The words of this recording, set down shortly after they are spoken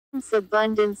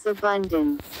Abundance,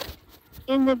 abundance.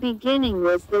 In the beginning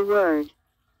was the Word.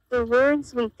 The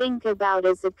words we think about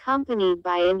is accompanied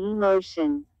by an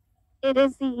emotion. It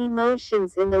is the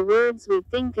emotions in the words we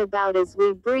think about as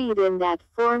we breathe in that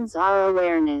forms our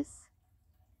awareness.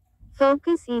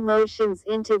 Focus emotions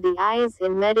into the eyes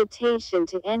in meditation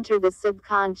to enter the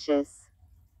subconscious.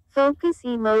 Focus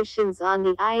emotions on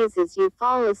the eyes as you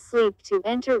fall asleep to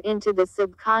enter into the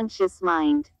subconscious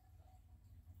mind.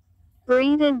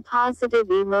 Breathe in positive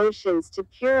emotions to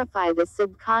purify the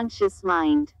subconscious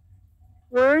mind.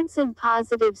 Words and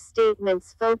positive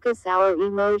statements focus our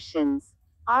emotions,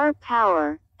 our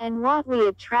power, and what we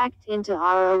attract into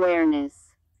our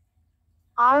awareness.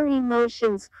 Our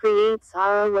emotions creates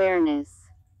our awareness.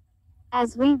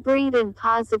 As we breathe in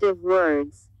positive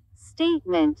words,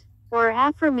 statement, or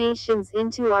affirmations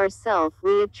into ourself,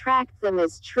 we attract them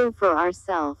as true for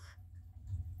ourself.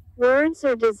 Words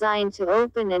are designed to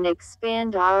open and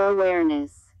expand our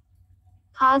awareness.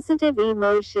 Positive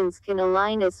emotions can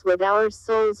align us with our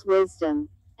soul's wisdom,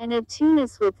 and attune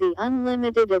us with the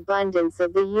unlimited abundance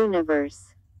of the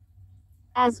universe.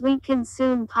 As we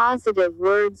consume positive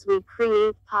words, we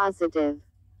create positive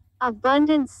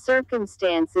abundance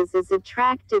circumstances is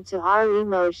attracted to our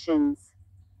emotions.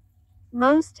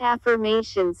 Most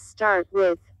affirmations start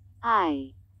with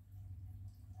I.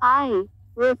 I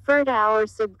refer to our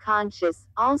subconscious,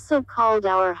 also called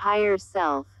our higher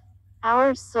self,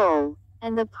 our soul,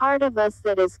 and the part of us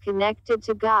that is connected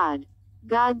to God.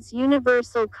 God's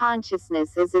universal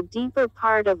consciousness is a deeper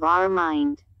part of our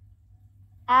mind.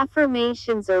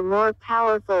 Affirmations are more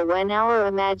powerful when our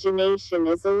imagination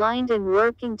is aligned and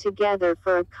working together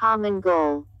for a common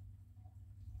goal.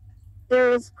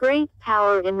 There is great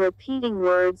power in repeating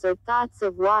words or thoughts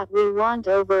of what we want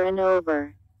over and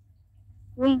over.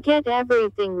 We get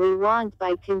everything we want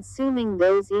by consuming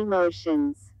those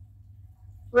emotions.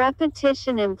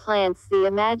 Repetition implants the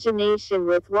imagination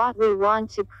with what we want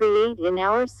to create in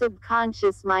our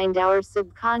subconscious mind. Our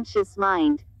subconscious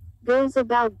mind goes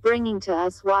about bringing to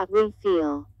us what we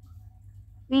feel.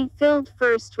 Be filled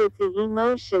first with the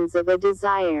emotions of a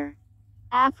desire.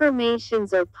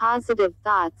 Affirmations are positive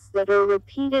thoughts that are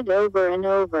repeated over and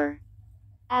over.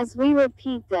 As we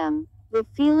repeat them, the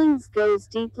feelings goes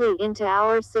deeply into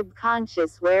our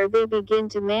subconscious where they begin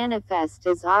to manifest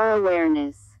as our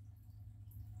awareness.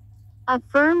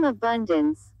 Affirm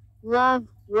abundance, love,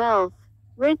 wealth,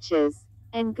 riches,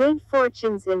 and good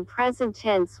fortunes in present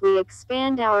tense. We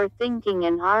expand our thinking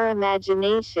and our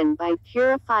imagination by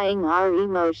purifying our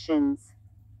emotions.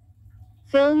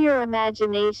 Fill your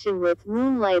imagination with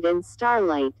moonlight and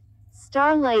starlight.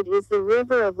 Starlight is the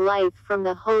river of life from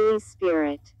the Holy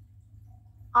Spirit.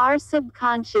 Our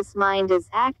subconscious mind is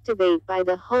activated by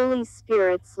the Holy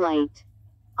Spirit's light.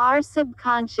 Our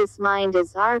subconscious mind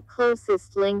is our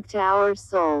closest link to our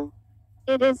soul.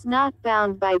 It is not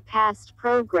bound by past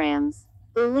programs,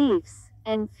 beliefs,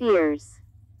 and fears.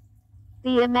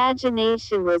 The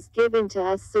imagination was given to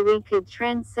us so we could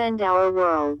transcend our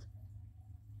world.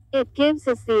 It gives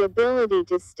us the ability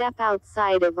to step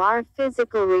outside of our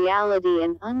physical reality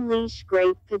and unleash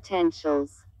great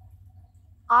potentials.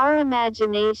 Our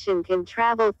imagination can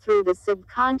travel through the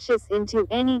subconscious into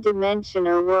any dimension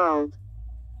or world.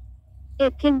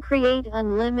 It can create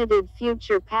unlimited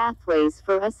future pathways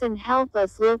for us and help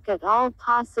us look at all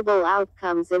possible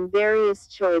outcomes and various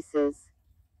choices.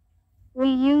 We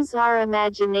use our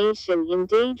imagination in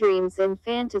daydreams and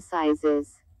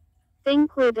fantasizes.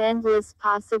 Think with endless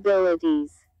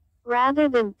possibilities. Rather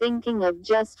than thinking of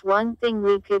just one thing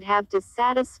we could have to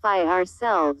satisfy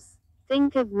ourselves,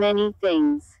 think of many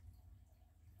things.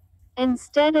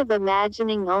 Instead of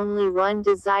imagining only one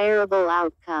desirable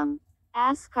outcome,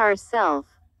 ask ourselves,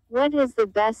 what is the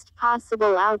best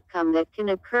possible outcome that can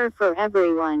occur for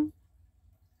everyone?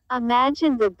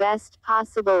 Imagine the best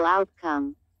possible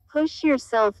outcome. Push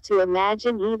yourself to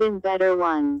imagine even better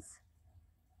ones.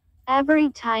 Every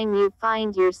time you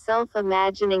find yourself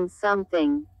imagining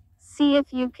something, see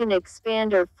if you can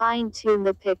expand or fine-tune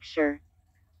the picture.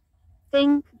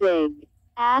 Think big.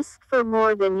 Ask for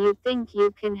more than you think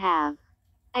you can have.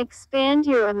 Expand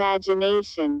your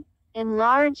imagination,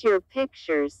 enlarge your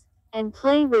pictures, and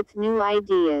play with new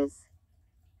ideas.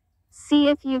 See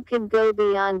if you can go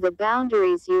beyond the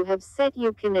boundaries you have set.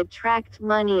 You can attract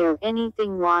money or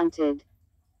anything wanted.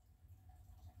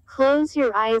 Close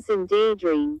your eyes and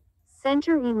daydream.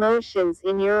 Center emotions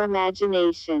in your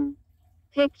imagination.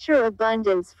 Picture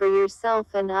abundance for yourself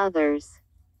and others.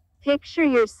 Picture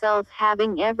yourself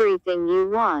having everything you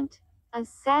want. A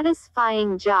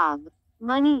satisfying job,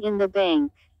 money in the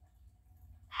bank.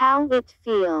 How it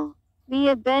feel. Be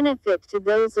a benefit to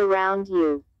those around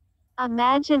you.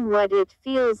 Imagine what it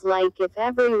feels like if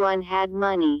everyone had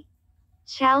money.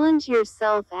 Challenge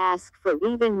yourself, ask for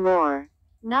even more.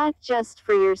 Not just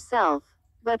for yourself,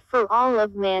 but for all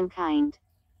of mankind.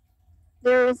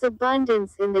 There is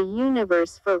abundance in the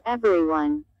universe for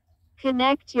everyone.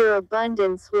 Connect your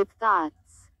abundance with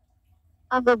thoughts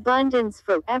of abundance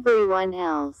for everyone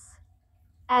else.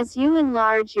 As you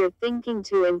enlarge your thinking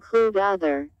to include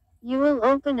other, you will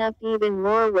open up even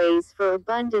more ways for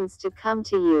abundance to come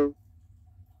to you.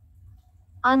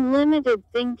 Unlimited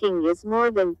thinking is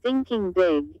more than thinking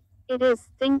big, it is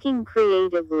thinking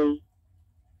creatively.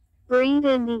 Breathe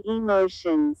in the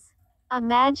emotions.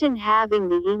 Imagine having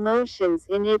the emotions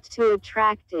in it to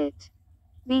attract it.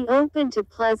 Be open to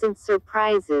pleasant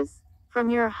surprises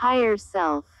from your higher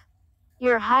self.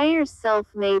 Your higher self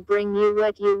may bring you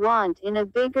what you want in a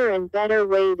bigger and better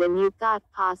way than you thought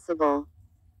possible.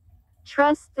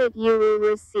 Trust that you will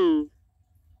receive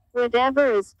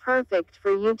whatever is perfect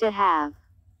for you to have.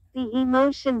 The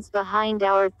emotions behind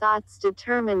our thoughts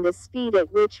determine the speed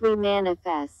at which we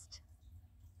manifest.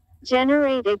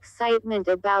 Generate excitement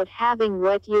about having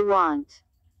what you want.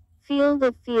 Feel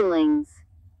the feelings.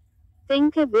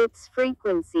 Think of its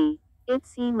frequency,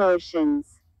 its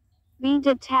emotions. Be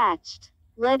detached.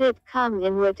 Let it come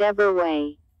in whatever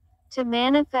way. To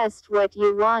manifest what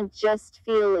you want, just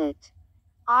feel it.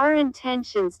 Our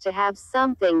intentions to have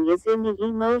something is in the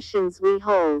emotions we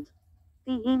hold.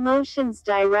 The emotions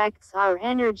directs our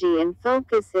energy and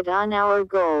focus it on our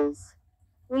goals.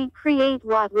 We create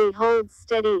what we hold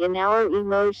steady in our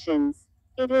emotions.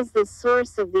 It is the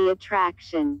source of the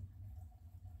attraction.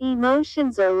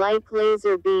 Emotions are like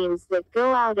laser beams that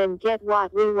go out and get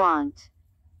what we want.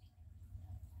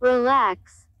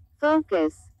 Relax,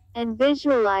 focus, and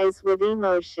visualize with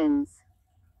emotions.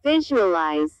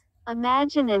 Visualize,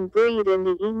 imagine and breathe in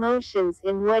the emotions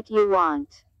in what you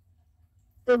want.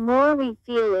 The more we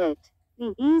feel it,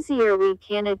 the easier we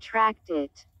can attract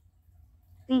it.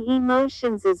 The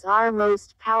emotions is our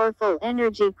most powerful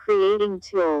energy creating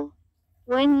tool.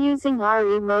 When using our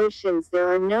emotions, there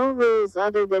are no rules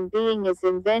other than being as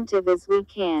inventive as we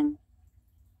can.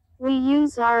 We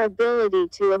use our ability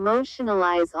to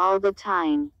emotionalize all the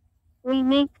time. We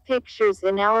make pictures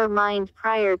in our mind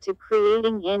prior to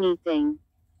creating anything.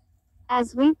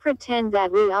 As we pretend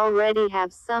that we already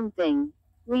have something,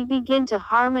 we begin to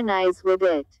harmonize with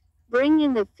it. Bring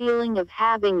in the feeling of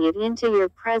having it into your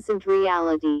present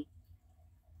reality.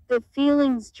 The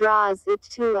feelings draws it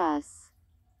to us.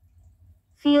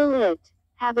 Feel it,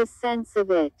 have a sense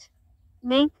of it.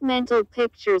 Make mental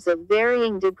pictures of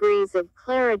varying degrees of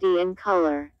clarity and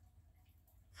color.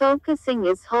 Focusing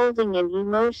is holding an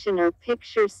emotion or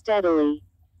picture steadily.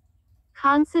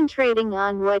 Concentrating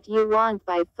on what you want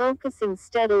by focusing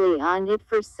steadily on it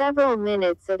for several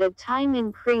minutes at a time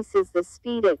increases the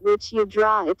speed at which you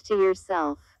draw it to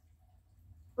yourself.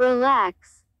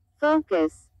 Relax,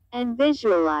 focus, and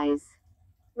visualize.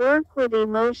 Work with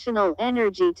emotional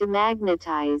energy to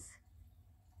magnetize.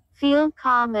 Feel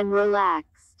calm and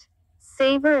relaxed.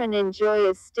 Savor and enjoy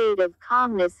a state of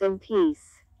calmness and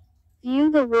peace.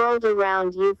 View the world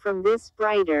around you from this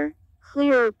brighter,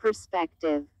 clearer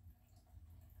perspective.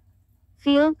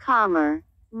 Feel calmer,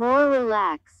 more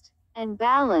relaxed, and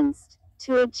balanced,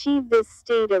 to achieve this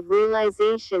state of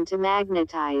realization to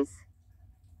magnetize.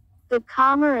 The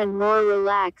calmer and more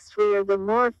relaxed we are, the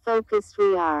more focused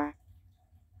we are.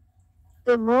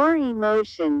 The more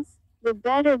emotions, the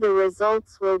better the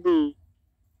results will be.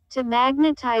 To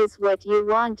magnetize what you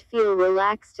want, feel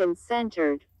relaxed and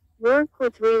centered. Work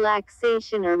with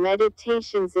relaxation or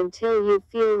meditations until you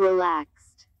feel relaxed.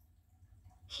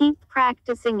 Keep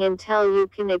practicing until you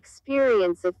can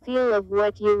experience a feel of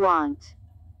what you want.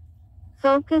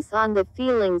 Focus on the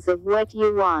feelings of what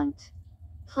you want.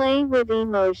 Play with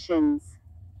emotions.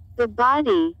 The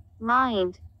body,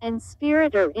 mind, and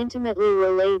spirit are intimately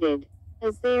related,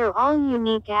 as they are all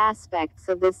unique aspects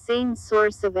of the same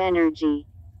source of energy.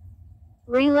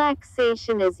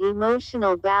 Relaxation is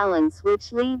emotional balance,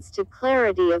 which leads to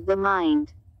clarity of the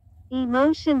mind.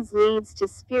 Emotions leads to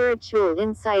spiritual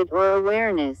insight or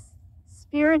awareness.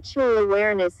 Spiritual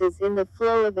awareness is in the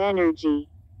flow of energy.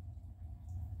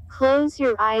 Close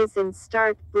your eyes and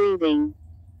start breathing.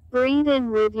 Breathe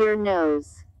in with your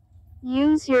nose.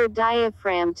 Use your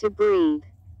diaphragm to breathe.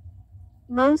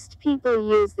 Most people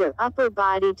use their upper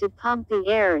body to pump the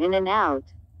air in and out,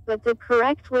 but the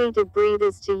correct way to breathe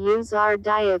is to use our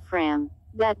diaphragm,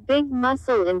 that big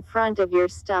muscle in front of your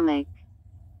stomach.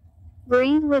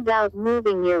 Breathe without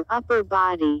moving your upper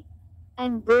body.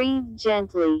 And breathe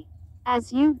gently.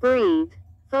 As you breathe,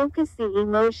 focus the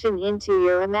emotion into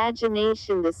your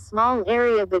imagination, the small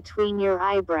area between your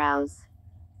eyebrows.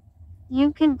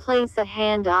 You can place a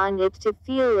hand on it to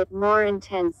feel it more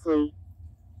intensely.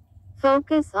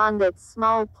 Focus on that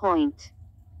small point.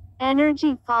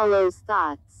 Energy follows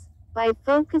thoughts. By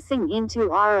focusing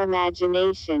into our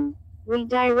imagination, we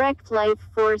direct life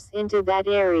force into that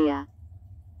area.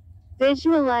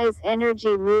 Visualize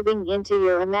energy moving into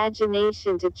your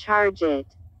imagination to charge it,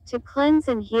 to cleanse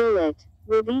and heal it,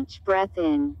 with each breath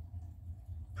in.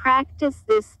 Practice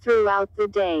this throughout the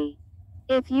day.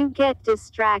 If you get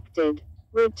distracted,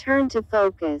 return to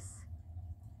focus.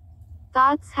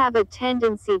 Thoughts have a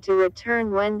tendency to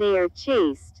return when they are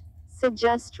chased, so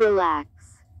just relax.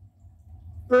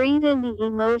 Breathe in the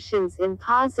emotions in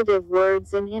positive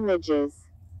words and images.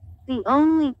 The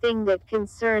only thing that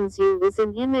concerns you is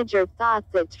an image or thought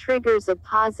that triggers a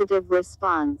positive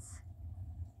response.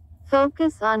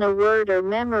 Focus on a word or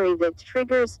memory that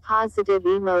triggers positive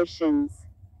emotions.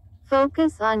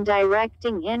 Focus on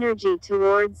directing energy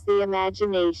towards the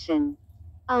imagination,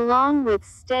 along with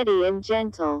steady and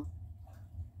gentle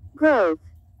growth.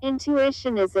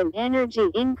 Intuition is an energy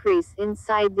increase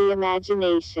inside the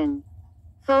imagination.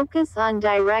 Focus on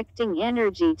directing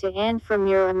energy to and from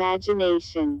your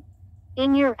imagination.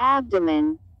 In your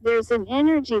abdomen, there's an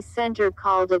energy center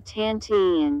called a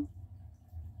Dantian.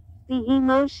 The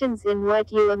emotions in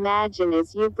what you imagine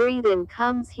as you breathe in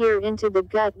comes here into the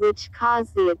gut, which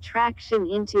cause the attraction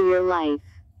into your life.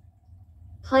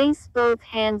 Place both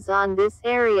hands on this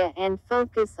area and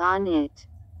focus on it.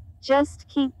 Just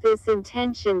keep this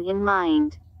intention in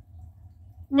mind.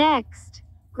 Next,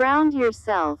 ground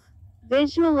yourself.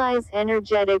 Visualize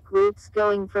energetic roots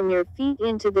going from your feet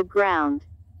into the ground,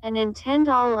 and intend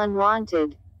all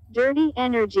unwanted, dirty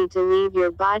energy to leave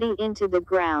your body into the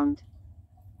ground.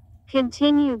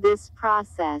 Continue this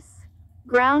process.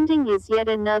 Grounding is yet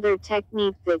another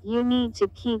technique that you need to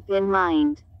keep in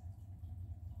mind.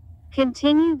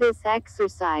 Continue this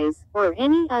exercise, or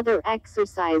any other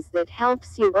exercise that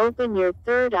helps you open your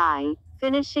third eye,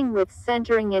 finishing with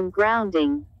centering and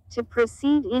grounding, to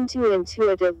proceed into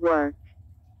intuitive work.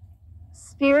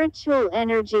 Spiritual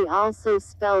energy, also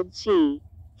spelled chi,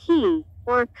 ki,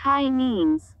 or kai,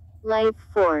 means life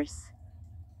force.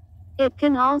 It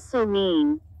can also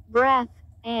mean breath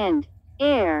and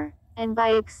air, and by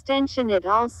extension it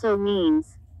also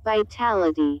means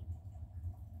vitality.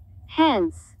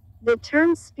 Hence, the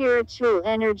term spiritual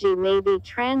energy may be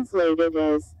translated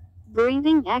as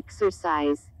breathing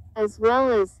exercise, as well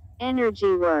as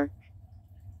energy work.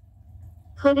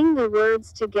 Putting the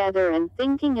words together and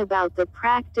thinking about the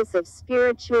practice of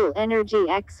spiritual energy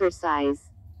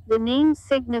exercise, the name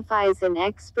signifies an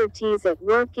expertise at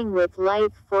working with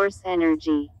life force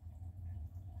energy.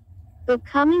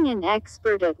 Becoming an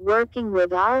expert at working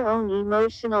with our own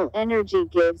emotional energy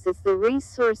gives us the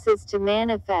resources to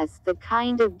manifest the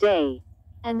kind of day,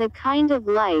 and the kind of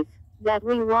life, that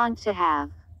we want to have.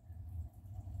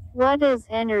 What is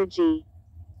energy?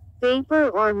 Vapor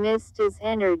or mist is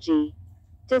energy.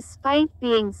 Despite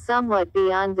being somewhat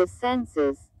beyond the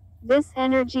senses, this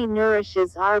energy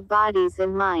nourishes our bodies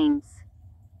and minds.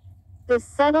 The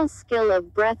subtle skill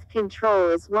of breath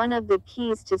control is one of the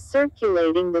keys to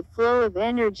circulating the flow of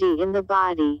energy in the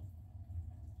body.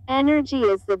 Energy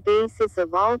is the basis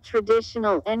of all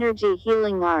traditional energy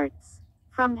healing arts,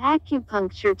 from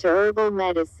acupuncture to herbal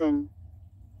medicine.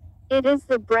 It is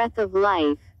the breath of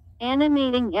life,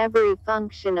 animating every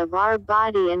function of our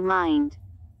body and mind.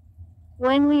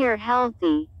 When we are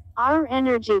healthy, our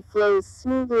energy flows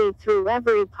smoothly through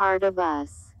every part of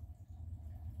us.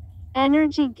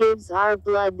 Energy gives our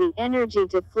blood the energy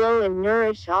to flow and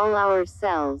nourish all our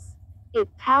cells. It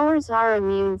powers our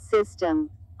immune system,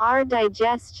 our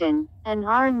digestion, and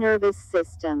our nervous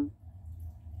system.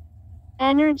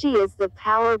 Energy is the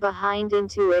power behind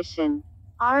intuition,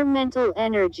 our mental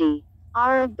energy,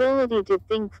 our ability to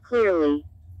think clearly,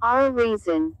 our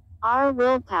reason, our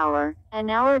willpower,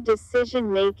 and our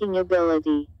decision-making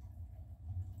ability.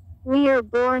 We are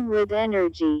born with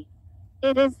energy.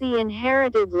 It is the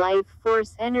inherited life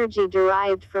force energy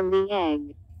derived from the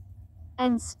egg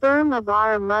and sperm of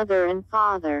our mother and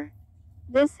father.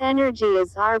 This energy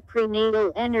is our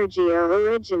prenatal energy or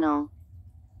original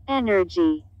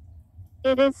energy.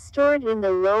 It is stored in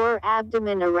the lower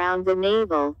abdomen around the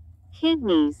navel,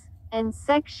 kidneys, and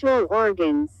sexual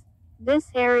organs.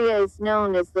 This area is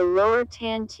known as the lower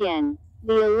Dantian,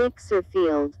 the elixir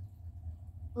field.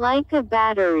 Like a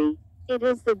battery, it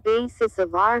is the basis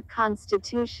of our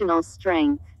constitutional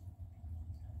strength.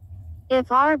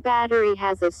 If our battery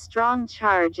has a strong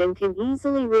charge and can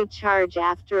easily recharge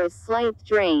after a slight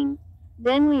drain,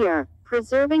 then we are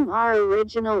preserving our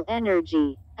original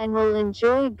energy, and will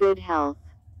enjoy good health.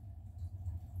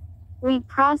 We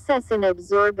process and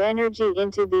absorb energy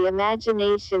into the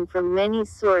imagination from many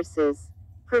sources,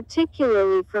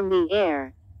 particularly from the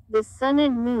air, the sun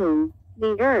and moon,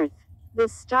 the earth, the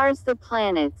stars, the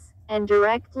planets, and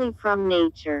directly from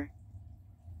nature.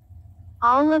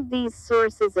 All of these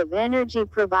sources of energy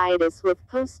provide us with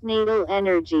postnatal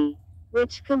energy,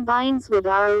 which combines with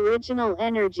our original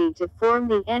energy to form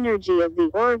the energy of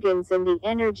the organs and the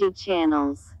energy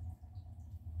channels.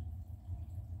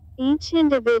 Each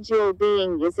individual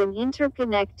being is an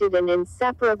interconnected and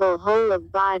inseparable whole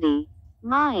of body,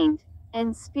 mind,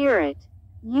 and spirit,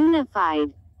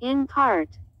 unified, in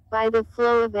part, by the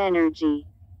flow of energy.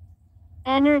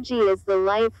 Energy is the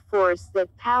life force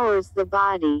that powers the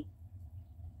body.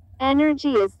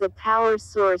 Energy is the power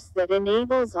source that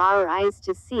enables our eyes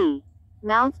to see,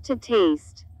 mouth to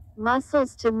taste,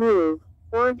 muscles to move,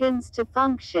 organs to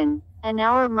function, and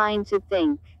our mind to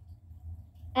think.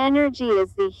 Energy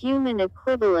is the human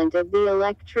equivalent of the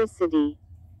electricity.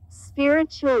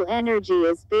 Spiritual energy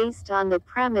is based on the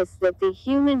premise that the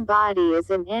human body is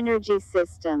an energy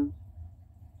system.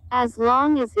 As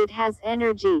long as it has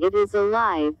energy, it is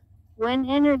alive. When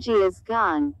energy is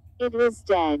gone, it is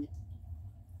dead.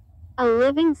 A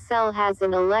living cell has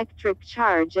an electric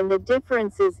charge, and the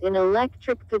differences in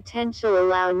electric potential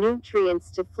allow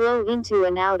nutrients to flow into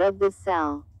and out of the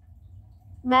cell.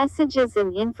 Messages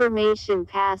and information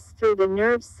pass through the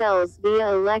nerve cells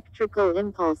via electrical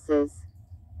impulses.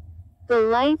 The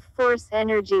life force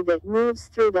energy that moves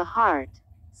through the heart,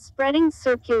 spreading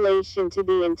circulation to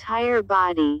the entire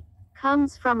body,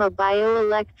 comes from a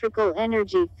bioelectrical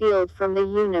energy field from the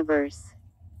universe.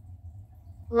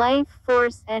 Life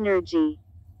force energy.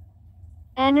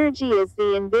 Energy is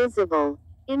the invisible,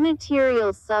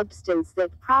 immaterial substance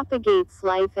that propagates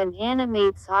life and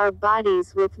animates our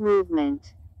bodies with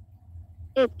movement.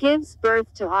 It gives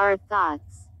birth to our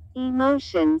thoughts,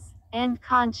 emotions, and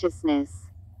consciousness.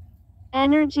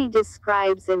 Energy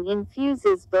describes and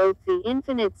infuses both the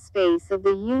infinite space of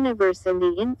the universe and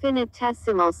the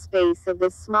infinitesimal space of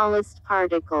the smallest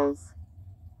particles.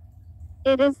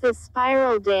 It is the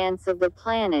spiral dance of the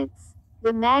planets,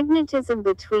 the magnetism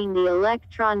between the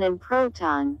electron and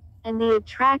proton, and the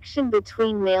attraction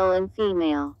between male and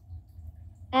female.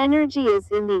 Energy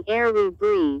is in the air we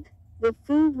breathe, the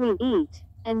food we eat,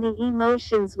 and the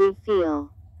emotions we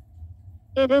feel.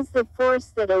 It is the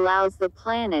force that allows the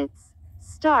planets,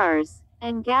 stars,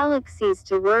 and galaxies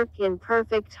to work in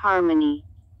perfect harmony.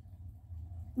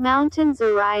 Mountains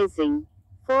arising,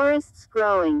 forests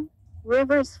growing,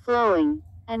 rivers flowing,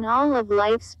 and all of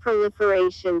life's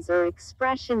proliferations are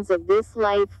expressions of this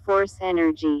life force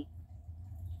energy.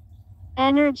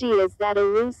 Energy is that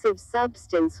elusive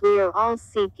substance we are all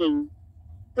seeking.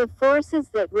 The forces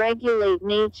that regulate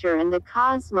nature and the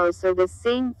cosmos are the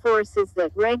same forces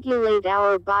that regulate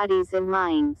our bodies and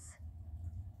minds.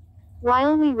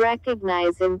 While we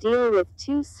recognize and deal with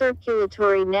two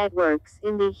circulatory networks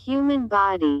in the human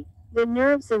body, the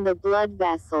nerves and the blood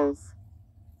vessels,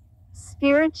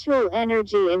 spiritual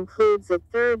energy includes a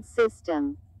third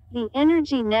system, the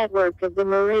energy network of the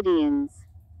meridians.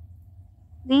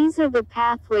 These are the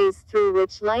pathways through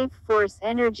which life force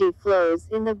energy flows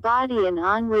in the body and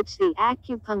on which the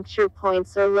acupuncture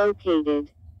points are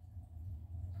located.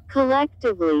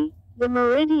 Collectively, the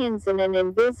meridians in an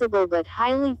invisible but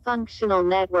highly functional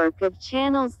network of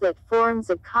channels that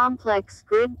forms a complex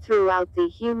grid throughout the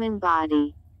human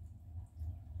body.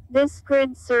 This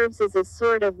grid serves as a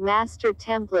sort of master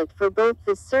template for both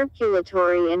the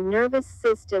circulatory and nervous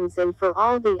systems and for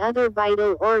all the other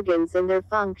vital organs and their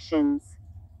functions.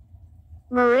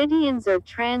 Meridians are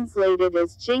translated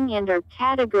as Jing and are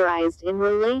categorized in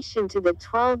relation to the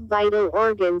 12 vital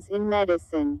organs in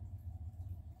medicine.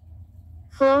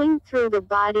 Flowing through the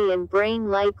body and brain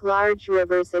like large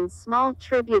rivers and small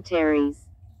tributaries,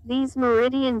 these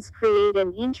meridians create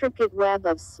an intricate web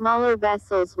of smaller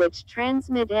vessels which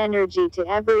transmit energy to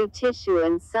every tissue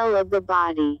and cell of the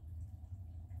body.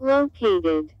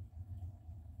 Located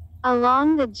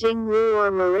along the Jingwu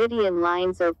or meridian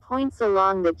lines are points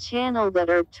along the channel that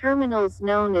are terminals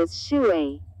known as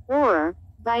shui, or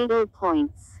vital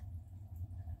points.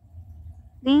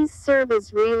 These serve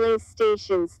as relay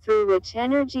stations through which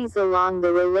energies along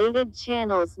the related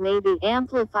channels may be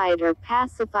amplified or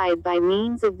pacified by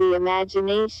means of the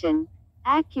imagination,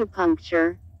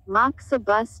 acupuncture,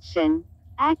 moxibustion,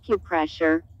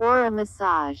 acupressure, or a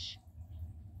massage.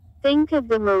 Think of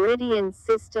the meridian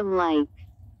system like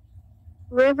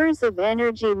rivers of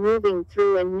energy moving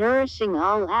through and nourishing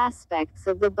all aspects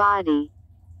of the body.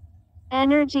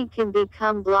 Energy can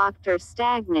become blocked or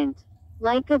stagnant,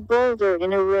 like a boulder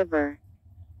in a river.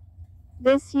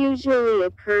 This usually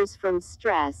occurs from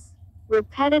stress,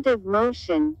 repetitive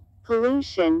motion,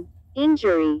 pollution,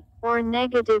 injury, or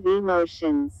negative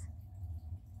emotions.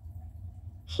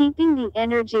 Keeping the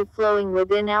energy flowing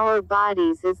within our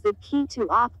bodies is the key to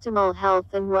optimal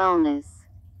health and wellness.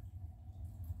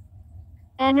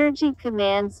 Energy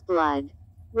commands blood.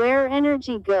 Where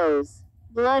energy goes,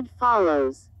 blood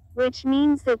follows, which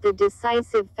means that the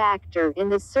decisive factor in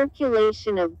the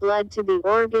circulation of blood to the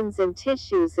organs and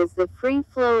tissues is the free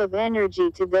flow of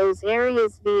energy to those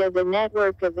areas via the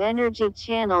network of energy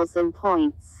channels and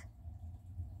points.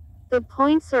 The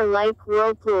points are like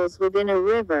whirlpools within a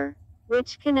river,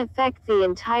 which can affect the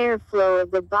entire flow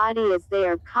of the body as they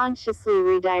are consciously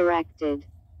redirected.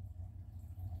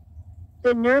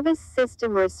 The nervous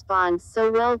system responds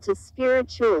so well to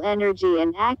spiritual energy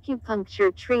and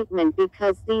acupuncture treatment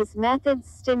because these methods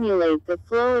stimulate the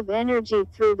flow of energy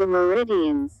through the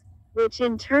meridians, which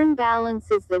in turn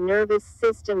balances the nervous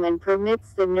system and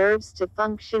permits the nerves to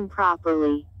function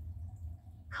properly.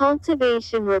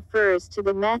 Cultivation refers to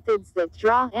the methods that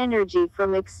draw energy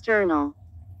from external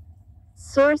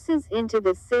sources into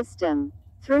the system,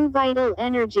 through vital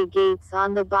energy gates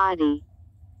on the body.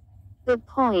 The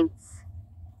points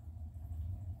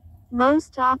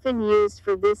most often used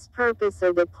for this purpose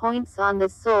are the points on the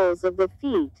soles of the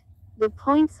feet, the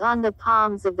points on the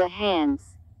palms of the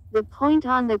hands, the point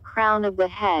on the crown of the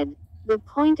head, the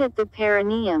point at the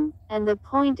perineum, and the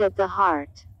point at the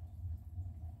heart.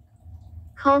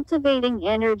 Cultivating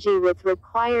energy with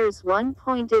requires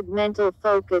one-pointed mental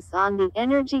focus on the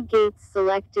energy gates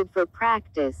selected for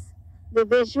practice, the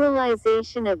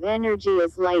visualization of energy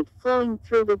as light flowing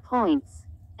through the points,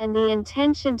 and the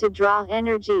intention to draw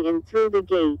energy in through the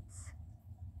gates.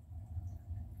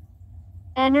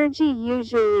 Energy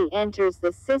usually enters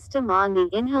the system on the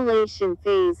inhalation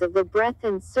phase of the breath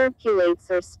and circulates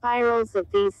or spirals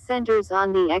at these centers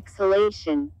on the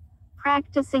exhalation.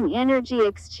 Practicing energy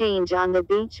exchange on the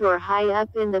beach or high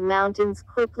up in the mountains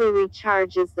quickly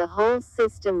recharges the whole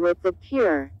system with the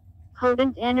pure,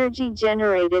 potent energy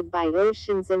generated by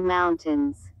oceans and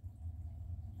mountains.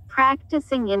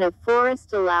 Practicing in a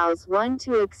forest allows one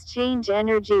to exchange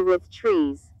energy with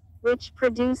trees, which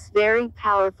produce very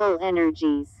powerful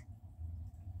energies.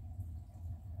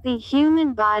 The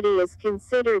human body is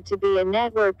considered to be a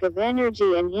network of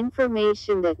energy and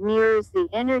information that mirrors the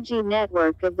energy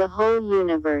network of the whole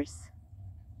universe.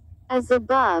 As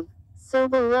above, so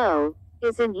below,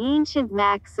 is an ancient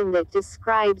maxim that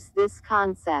describes this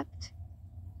concept.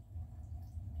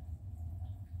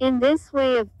 In this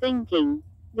way of thinking,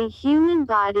 the human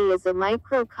body is a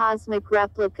microcosmic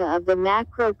replica of the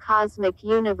macrocosmic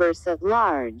universe at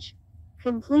large,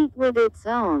 complete with its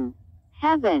own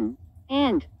heaven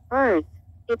and earth,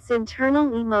 its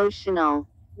internal emotional,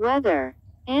 weather,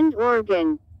 and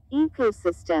organ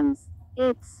ecosystems,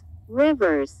 its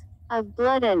rivers of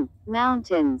blood and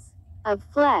mountains of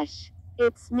flesh,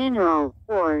 its mineral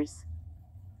ores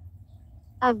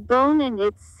of bone and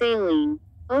its saline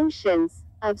oceans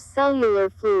of cellular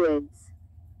fluids.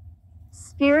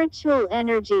 Spiritual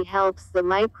energy helps the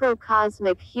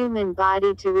microcosmic human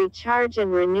body to recharge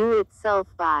and renew itself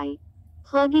by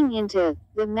plugging into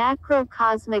the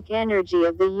macrocosmic energy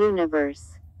of the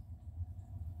universe.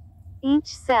 Each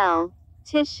cell,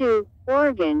 tissue,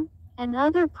 organ, and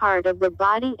other part of the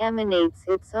body emanates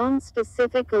its own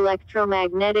specific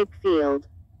electromagnetic field,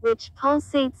 which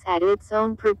pulsates at its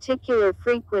own particular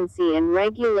frequency and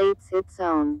regulates its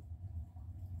own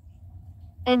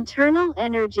internal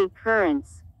energy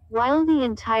currents, while the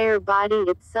entire body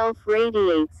itself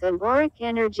radiates an auric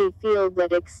energy field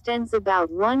that extends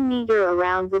about 1 meter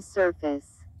around the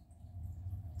surface.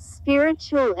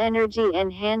 Spiritual energy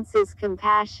enhances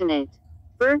compassionate,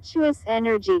 virtuous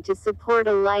energy to support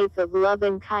a life of love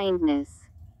and kindness.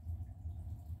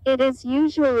 It is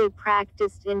usually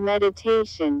practiced in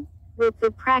meditation, with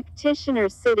the practitioner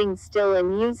sitting still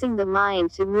and using the mind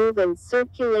to move and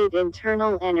circulate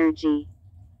internal energy.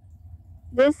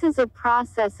 This is a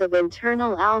process of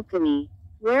internal alchemy,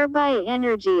 whereby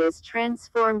energy is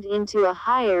transformed into a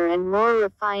higher and more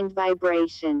refined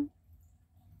vibration.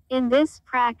 In this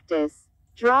practice,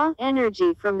 draw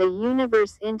energy from the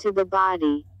universe into the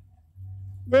body.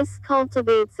 This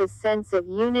cultivates a sense of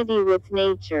unity with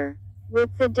nature,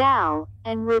 with the Tao,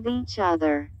 and with each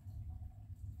other.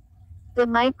 The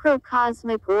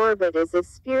microcosmic orbit is a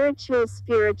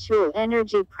spiritual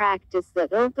energy practice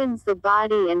that opens the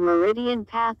body and meridian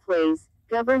pathways,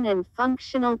 govern and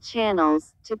functional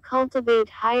channels, to cultivate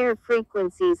higher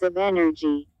frequencies of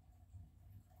energy.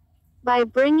 By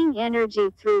bringing energy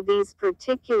through these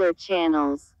particular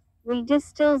channels, we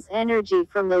distills energy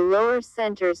from the lower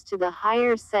centers to the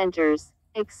higher centers,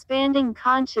 expanding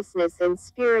consciousness and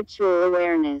spiritual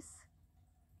awareness.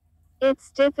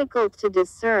 It's difficult to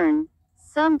discern,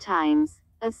 sometimes,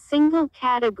 a single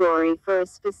category for a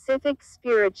specific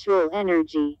spiritual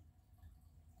energy.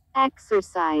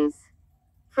 Exercise.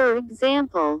 For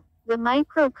example, the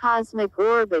microcosmic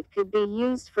orbit could be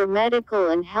used for medical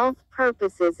and health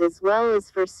purposes as well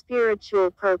as for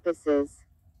spiritual purposes.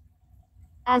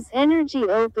 As energy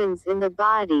opens in the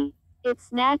body,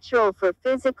 it's natural for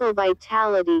physical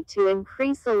vitality to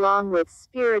increase along with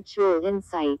spiritual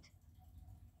insight.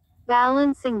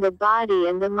 Balancing the body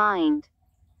and the mind.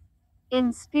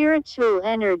 In spiritual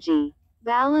energy,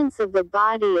 balance of the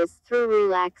body is through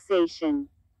relaxation.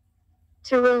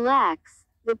 To relax,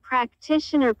 the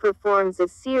practitioner performs a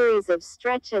series of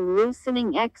stretch and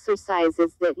loosening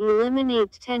exercises that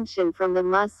eliminate tension from the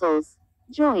muscles,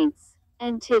 joints,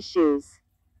 and tissues.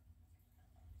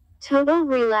 Total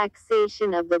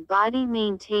relaxation of the body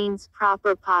maintains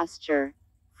proper posture,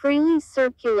 freely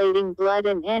circulating blood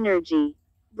and energy,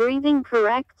 breathing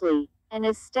correctly, and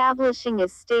establishing a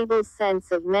stable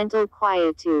sense of mental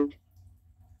quietude.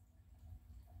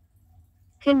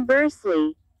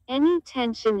 Conversely, any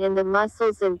tension in the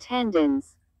muscles and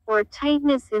tendons, or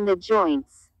tightness in the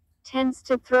joints, tends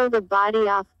to throw the body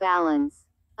off balance,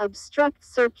 obstruct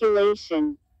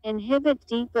circulation, inhibit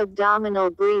deep abdominal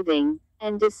breathing,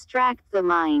 and distract the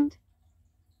mind.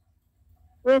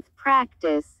 With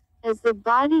practice, as the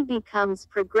body becomes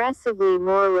progressively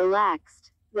more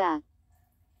relaxed, the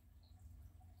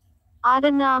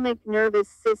autonomic nervous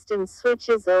system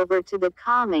switches over to the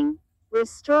calming,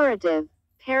 restorative,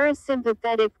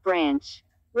 parasympathetic branch,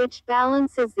 which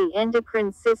balances the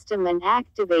endocrine system and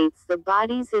activates the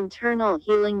body's internal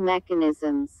healing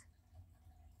mechanisms.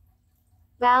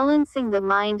 Balancing the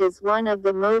mind is one of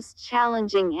the most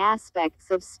challenging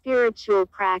aspects of spiritual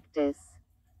practice.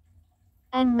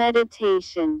 And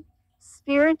meditation.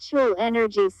 Spiritual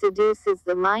energy seduces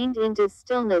the mind into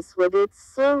stillness with its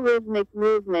slow rhythmic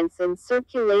movements and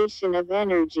circulation of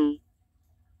energy.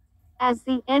 As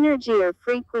the energy or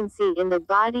frequency in the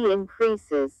body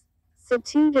increases, so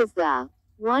too does the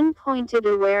one-pointed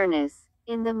awareness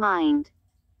in the mind.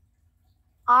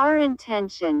 Our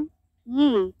intention,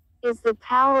 yi, is the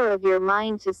power of your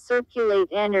mind to circulate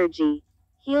energy,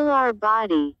 heal our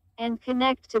body, and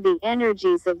connect to the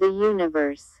energies of the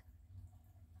universe.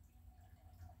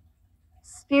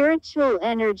 Spiritual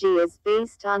energy is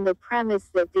based on the premise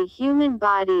that the human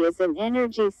body is an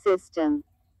energy system.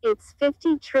 Its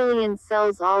 50 trillion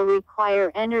cells all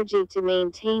require energy to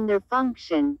maintain their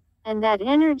function, and that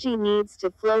energy needs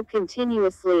to flow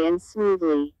continuously and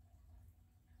smoothly.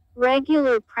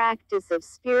 Regular practice of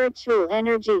spiritual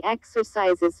energy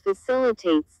exercises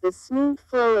facilitates the smooth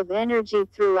flow of energy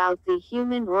throughout the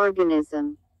human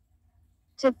organism.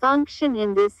 To function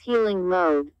in this healing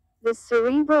mode, the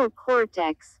cerebral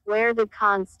cortex, where the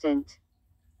constant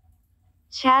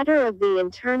chatter of the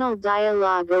internal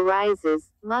dialogue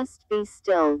arises, must be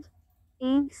stilled.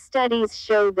 Studies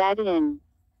show that in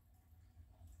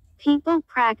people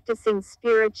practicing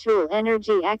spiritual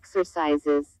energy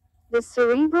exercises, the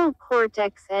cerebral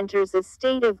cortex enters a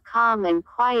state of calm and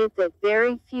quiet that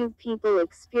very few people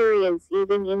experience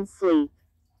even in sleep.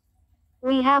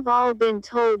 We have all been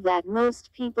told that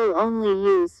most people only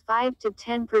use 5 to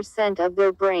 10% of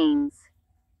their brains.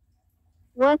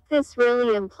 What this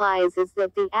really implies is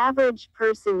that the average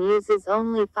person uses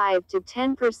only 5 to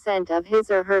 10% of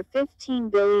his or her 15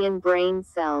 billion brain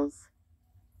cells.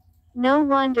 No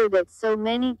wonder that so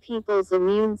many people's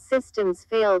immune systems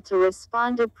fail to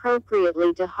respond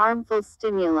appropriately to harmful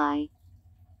stimuli.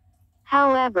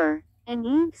 However,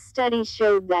 an study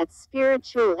showed that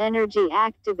spiritual energy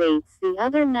activates the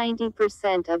other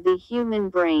 90% of the human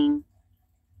brain.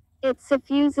 It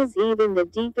suffuses even the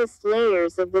deepest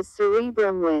layers of the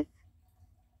cerebrum with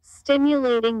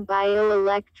stimulating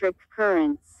bioelectric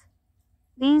currents.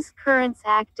 These currents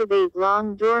activate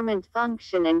long dormant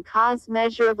function and cause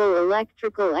measurable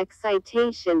electrical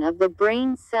excitation of the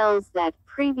brain cells that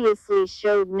previously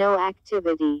showed no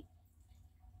activity.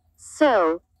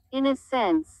 So, in a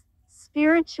sense,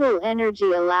 spiritual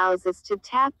energy allows us to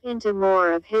tap into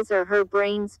more of his or her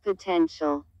brain's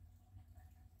potential.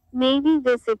 Maybe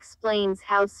this explains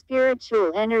how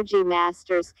spiritual energy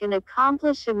masters can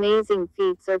accomplish amazing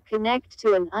feats or connect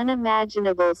to an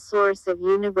unimaginable source of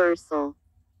universal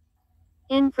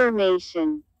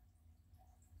information.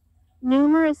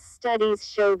 Numerous studies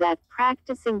show that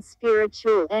practicing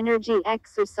spiritual energy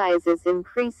exercises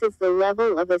increases the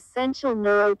level of essential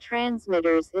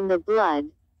neurotransmitters in the blood,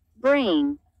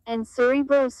 brain, and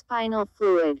cerebrospinal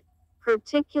fluid,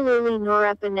 particularly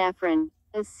norepinephrine,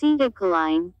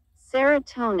 acetylcholine,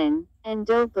 serotonin, and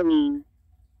dopamine.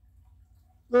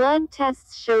 Blood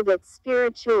tests show that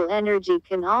spiritual energy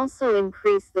can also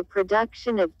increase the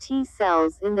production of T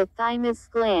cells in the thymus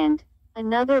gland,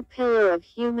 another pillar of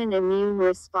human immune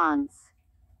response.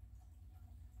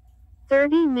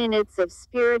 30 minutes of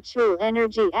spiritual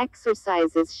energy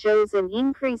exercises shows an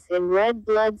increase in red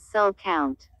blood cell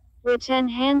count, which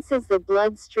enhances the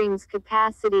bloodstream's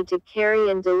capacity to carry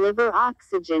and deliver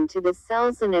oxygen to the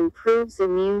cells and improves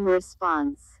immune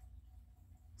response.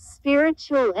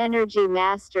 Spiritual energy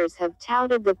masters have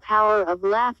touted the power of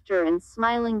laughter and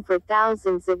smiling for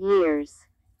thousands of years.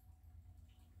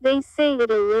 They say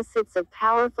it elicits a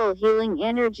powerful healing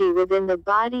energy within the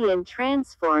body and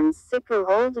transforms sick or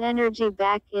old energy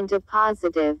back into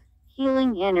positive,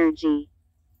 healing energy.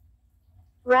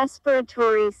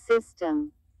 Respiratory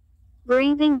system.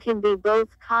 Breathing can be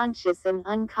both conscious and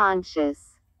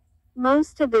unconscious.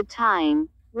 Most of the time,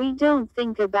 we don't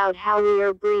think about how we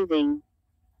are breathing.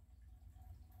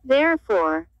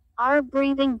 Therefore, our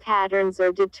breathing patterns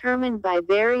are determined by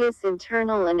various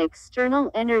internal and external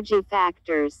energy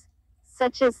factors,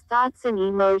 such as thoughts and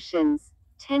emotions,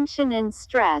 tension and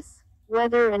stress,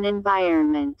 weather and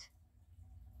environment.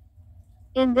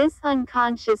 In this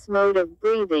unconscious mode of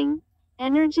breathing,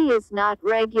 energy is not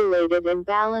regulated and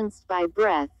balanced by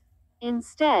breath.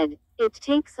 Instead, it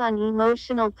takes on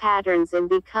emotional patterns and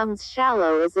becomes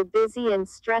shallow as a busy and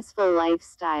stressful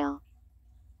lifestyle.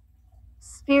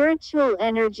 Spiritual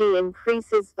energy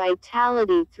increases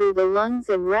vitality through the lungs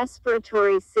and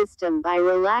respiratory system by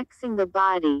relaxing the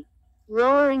body,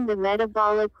 lowering the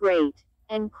metabolic rate,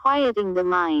 and quieting the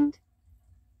mind.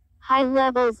 High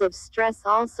levels of stress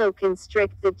also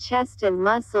constrict the chest and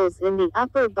muscles in the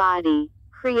upper body,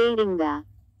 creating the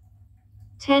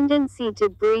tendency to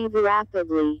breathe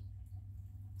rapidly.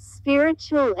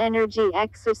 Spiritual energy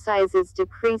exercises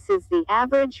decreases the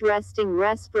average resting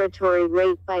respiratory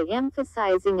rate by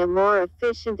emphasizing a more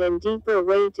efficient and deeper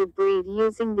way to breathe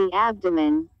using the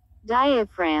abdomen,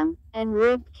 diaphragm, and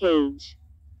rib cage.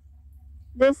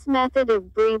 This method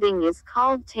of breathing is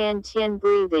called Tan Tien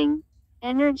breathing,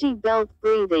 energy belt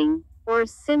breathing, or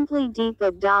simply deep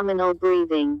abdominal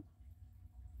breathing.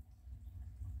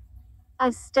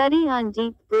 A study on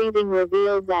deep breathing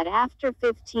revealed that after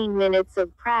 15 minutes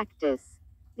of practice,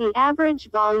 the average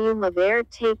volume of air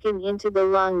taken into the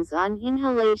lungs on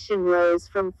inhalation rose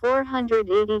from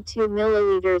 482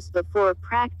 milliliters before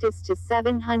practice to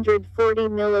 740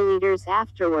 milliliters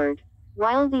afterward,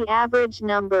 while the average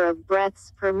number of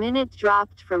breaths per minute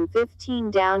dropped from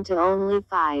 15 down to only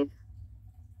 5.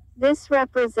 This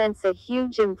represents a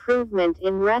huge improvement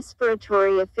in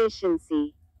respiratory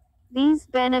efficiency. These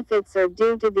benefits are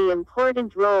due to the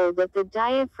important role that the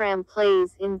diaphragm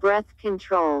plays in breath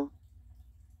control.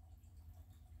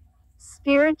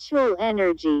 Spiritual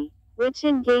energy, which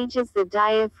engages the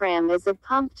diaphragm as a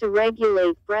pump to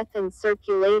regulate breath and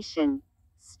circulation,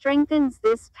 strengthens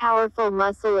this powerful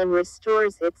muscle and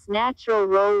restores its natural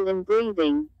role in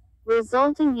breathing,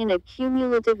 resulting in a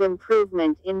cumulative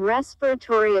improvement in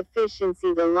respiratory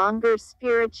efficiency the longer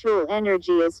spiritual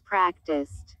energy is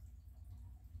practiced.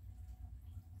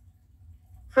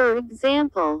 For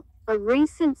example, a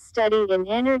recent study in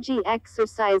energy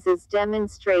exercises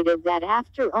demonstrated that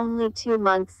after only 2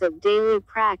 months of daily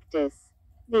practice,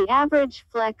 the average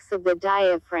flex of the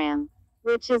diaphragm,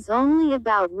 which is only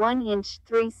about 1 inch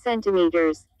 3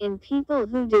 centimeters, in people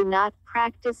who do not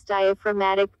practice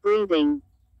diaphragmatic breathing,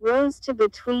 rose to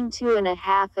between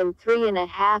 2.5 and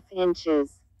 3.5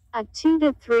 inches, a 2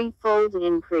 to 3-fold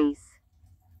increase.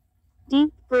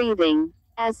 Deep breathing,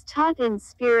 as taught in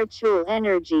spiritual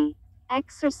energy,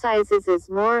 exercises is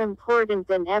more important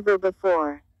than ever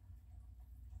before.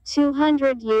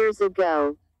 200 years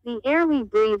ago, the air we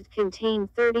breathed contained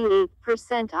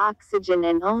 38% oxygen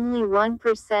and only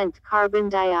 1% carbon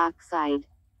dioxide.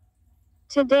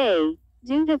 Today,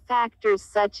 due to factors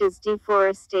such as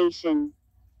deforestation,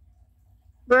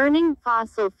 burning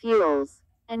fossil fuels,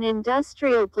 and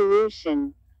industrial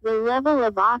pollution, the level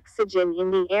of oxygen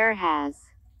in the air has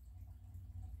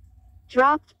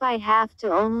dropped by half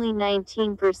to only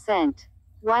 19%,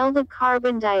 while the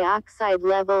carbon dioxide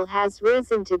level has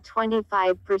risen to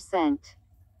 25%.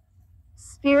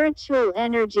 Spiritual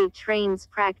energy trains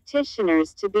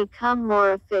practitioners to become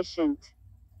more efficient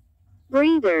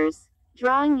breathers,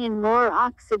 drawing in more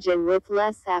oxygen with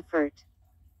less effort.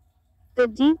 The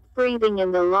deep breathing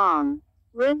and the long,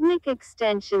 rhythmic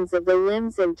extensions of the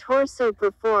limbs and torso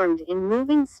performed in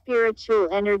moving spiritual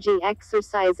energy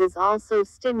exercises also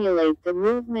stimulate the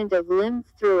movement of lymph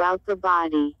throughout the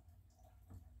body.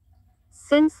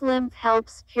 Since lymph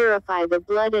helps purify the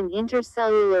blood and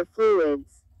intercellular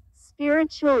fluids,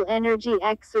 Spiritual energy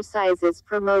exercises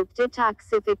promote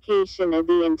detoxification of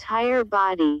the entire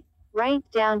body, right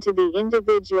down to the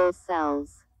individual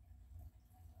cells.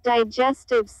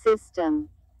 Digestive system.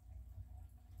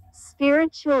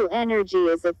 Spiritual energy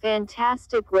is a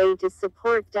fantastic way to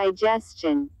support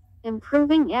digestion,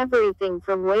 improving everything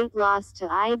from weight loss to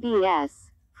IBS,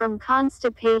 from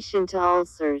constipation to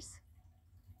ulcers.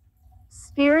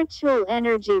 Spiritual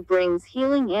energy brings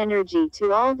healing energy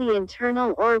to all the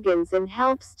internal organs and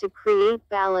helps to create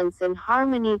balance and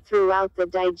harmony throughout the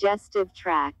digestive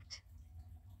tract.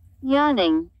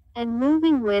 Yawning and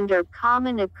moving wind are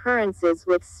common occurrences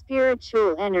with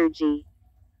spiritual energy.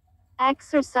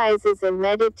 Exercises and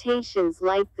meditations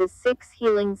like the 6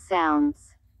 healing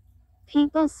sounds.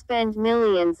 People spend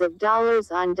millions of dollars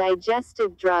on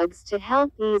digestive drugs to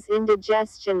help ease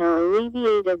indigestion or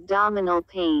alleviate abdominal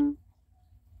pain.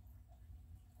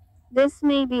 This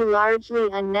may be largely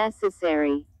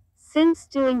unnecessary, since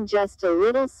doing just a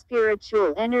little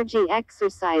spiritual energy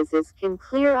exercises can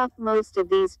clear up most of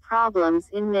these problems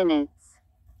in minutes.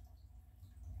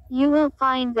 You will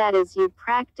find that as you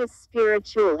practice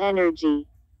spiritual energy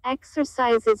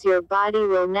exercises, your body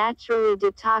will naturally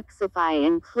detoxify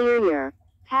and clear your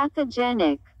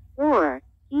pathogenic or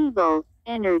evil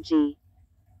energy.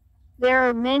 There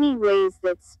are many ways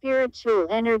that spiritual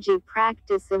energy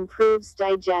practice improves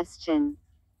digestion.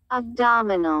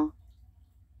 Abdominal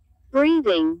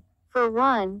breathing, for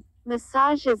one,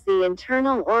 massages the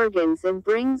internal organs and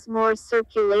brings more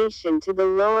circulation to the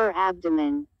lower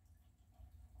abdomen.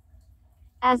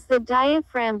 As the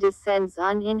diaphragm descends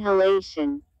on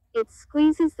inhalation, it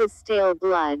squeezes the stale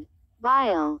blood,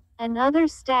 bile, and other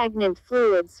stagnant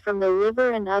fluids from the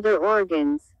liver and other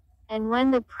organs, and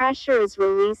when the pressure is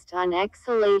released on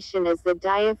exhalation as the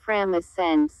diaphragm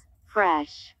ascends,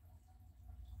 fresh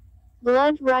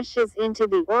blood rushes into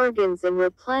the organs and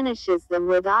replenishes them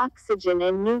with oxygen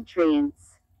and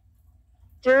nutrients.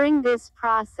 During this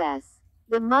process,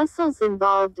 the muscles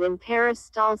involved in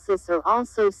peristalsis are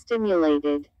also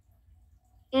stimulated.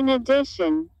 In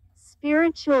addition,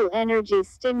 spiritual energy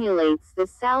stimulates the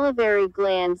salivary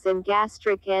glands and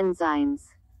gastric enzymes.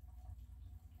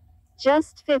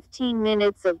 Just 15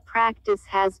 minutes of practice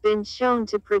has been shown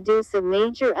to produce a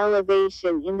major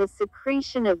elevation in the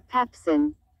secretion of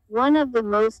pepsin, one of the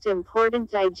most important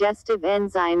digestive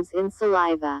enzymes in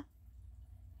saliva.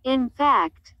 In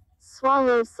fact,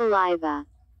 swallow saliva.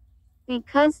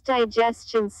 Because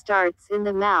digestion starts in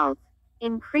the mouth,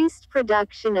 increased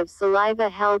production of saliva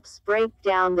helps break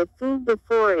down the food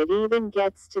before it even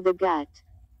gets to the gut.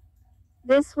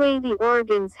 This way the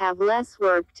organs have less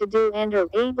work to do and are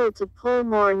able to pull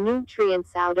more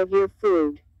nutrients out of your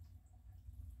food.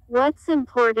 What's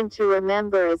important to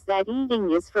remember is that eating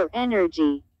is for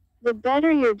energy. The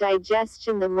better your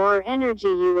digestion, the more energy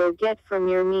you will get from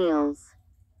your meals.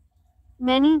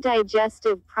 Many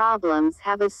digestive problems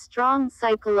have a strong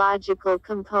psychological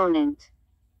component.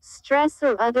 Stress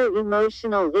or other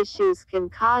emotional issues can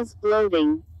cause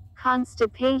bloating,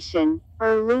 constipation,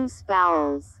 or loose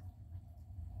bowels.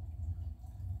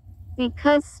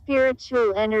 Because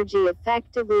spiritual energy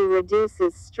effectively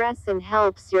reduces stress and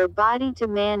helps your body to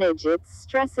manage its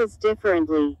stresses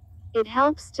differently, it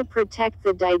helps to protect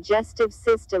the digestive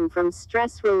system from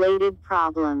stress-related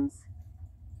problems.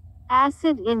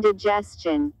 Acid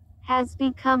indigestion has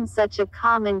become such a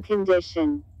common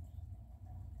condition.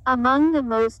 Among the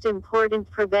most important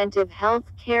preventive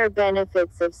health care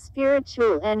benefits of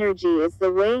spiritual energy is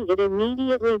the way it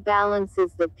immediately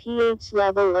balances the pH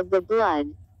level of the blood,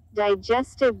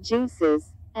 digestive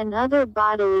juices, and other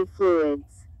bodily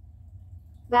fluids.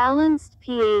 Balanced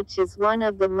pH is one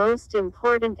of the most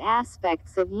important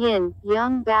aspects of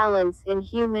yin-yang balance in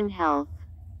human health.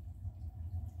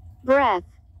 Breath,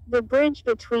 the bridge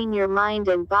between your mind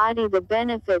and body. The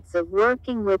benefits of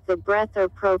working with the breath are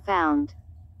profound.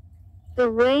 The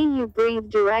way you breathe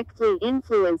directly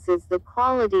influences the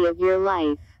quality of your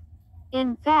life.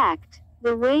 In fact,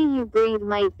 the way you breathe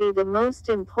might be the most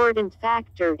important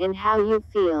factor in how you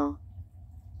feel.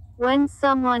 When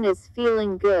someone is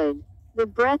feeling good, the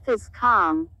breath is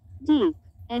calm, deep,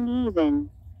 and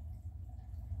even.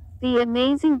 The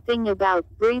amazing thing about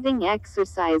breathing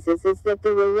exercises is that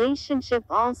the relationship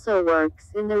also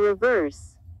works in the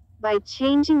reverse. By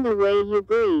changing the way you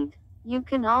breathe, you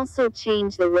can also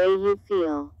change the way you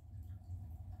feel.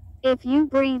 If you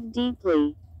breathe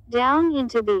deeply, down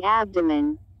into the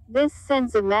abdomen, this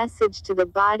sends a message to the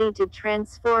body to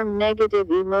transform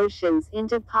negative emotions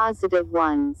into positive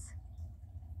ones.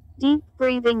 Deep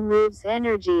breathing moves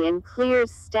energy and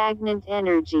clears stagnant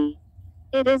energy.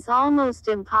 It is almost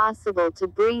impossible to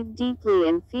breathe deeply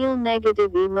and feel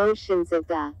negative emotions at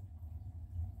the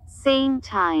same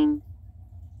time.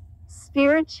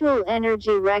 Spiritual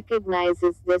energy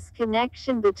recognizes this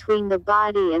connection between the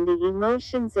body and the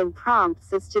emotions and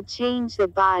prompts us to change the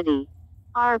body,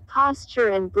 our posture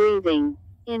and breathing,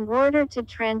 in order to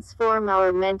transform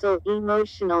our mental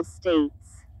emotional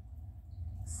states.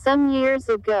 Some years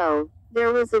ago,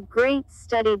 there was a great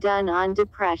study done on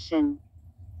depression.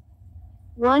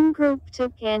 One group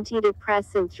took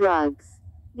antidepressant drugs.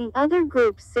 The other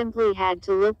group simply had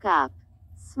to look up,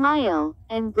 smile,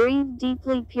 and breathe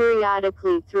deeply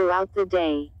periodically throughout the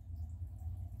day.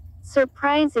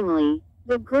 Surprisingly,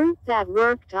 the group that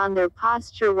worked on their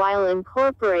posture while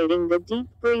incorporating the deep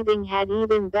breathing had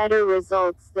even better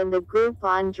results than the group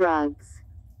on drugs.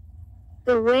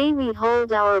 The way we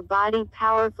hold our body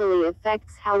powerfully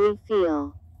affects how we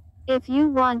feel. If you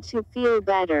want to feel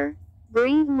better,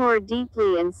 breathe more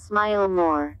deeply and smile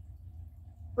more.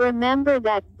 Remember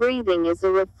that breathing is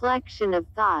a reflection of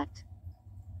thought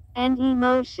and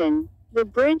emotion, the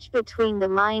bridge between the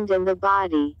mind and the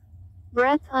body.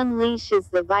 Breath unleashes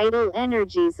the vital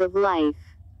energies of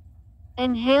life.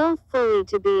 Inhale fully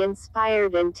to be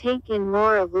inspired and take in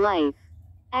more of life.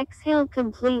 Exhale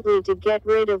completely to get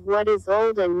rid of what is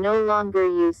old and no longer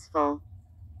useful.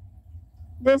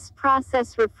 This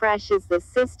process refreshes the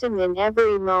system in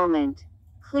every moment,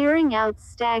 clearing out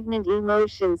stagnant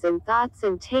emotions and thoughts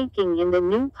and taking in the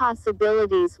new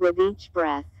possibilities with each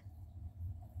breath.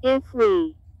 If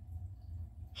we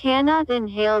cannot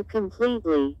inhale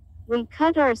completely, we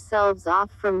cut ourselves off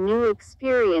from new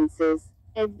experiences,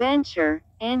 adventure,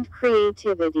 and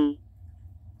creativity.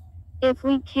 If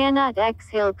we cannot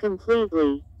exhale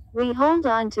completely, we hold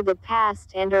on to the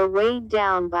past and are weighed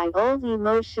down by old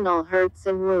emotional hurts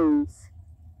and wounds.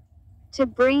 To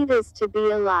breathe is to be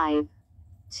alive.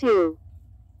 2.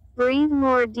 Breathe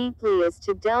more deeply is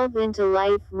to delve into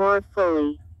life more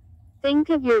fully. Think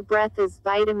of your breath as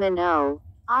vitamin O,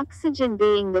 oxygen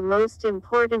being the most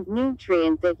important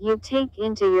nutrient that you take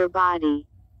into your body.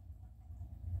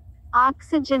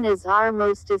 Oxygen is our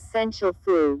most essential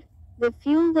food, the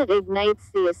fuel that ignites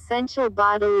the essential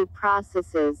bodily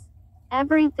processes,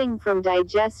 everything from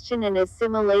digestion and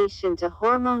assimilation to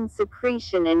hormone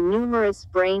secretion and numerous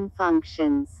brain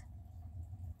functions.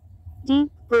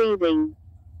 Deep breathing.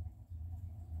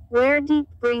 Where deep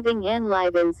breathing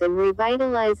enlivens and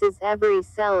revitalizes every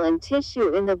cell and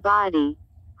tissue in the body,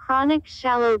 chronic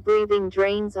shallow breathing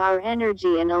drains our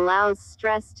energy and allows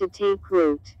stress to take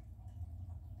root.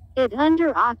 It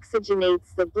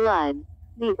under-oxygenates the blood,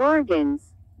 the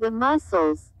organs, the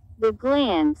muscles, the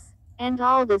glands, and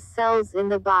all the cells in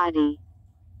the body.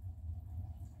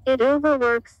 It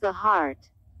overworks the heart,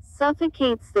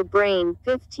 suffocates the brain.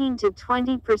 15 to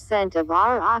 20% of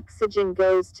our oxygen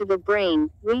goes to the brain,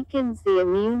 weakens the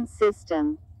immune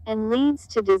system, and leads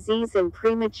to disease and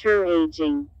premature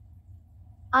aging.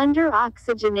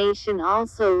 Under-oxygenation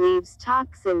also leaves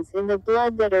toxins in the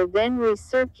blood that are then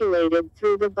recirculated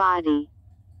through the body.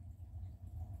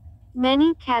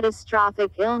 Many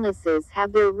catastrophic illnesses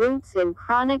have their roots in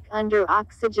chronic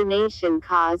under-oxygenation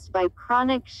caused by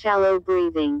chronic shallow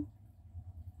breathing.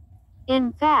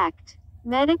 In fact,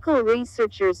 medical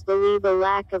researchers believe a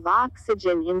lack of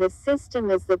oxygen in the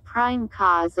system is the prime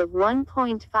cause of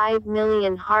 1.5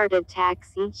 million heart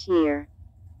attacks each year.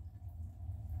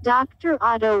 Dr.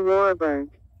 Otto Warburg,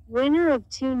 winner of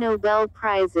 2 Nobel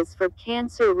Prizes for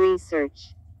cancer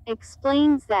research,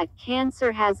 explains that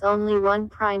cancer has only one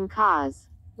prime cause,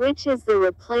 which is the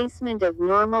replacement of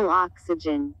normal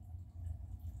oxygen.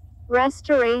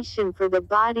 Restoration for the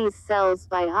body's cells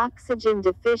by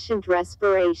oxygen-deficient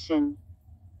respiration.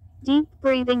 Deep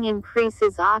breathing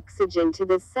increases oxygen to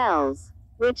the cells,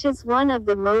 which is one of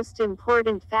the most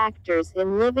important factors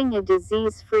in living a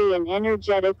disease-free and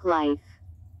energetic life.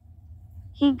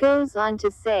 He goes on to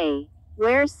say,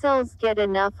 where cells get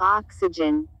enough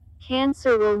oxygen,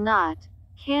 cancer will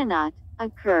cannot,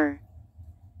 occur.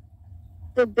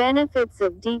 The benefits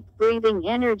of deep breathing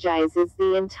energizes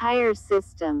the entire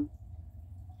system.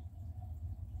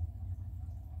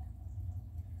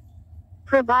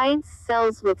 Provides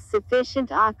cells with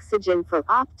sufficient oxygen for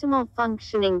optimal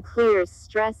functioning, clears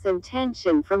stress and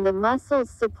tension from the muscles,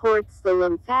 supports the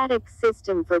lymphatic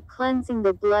system for cleansing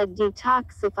the blood,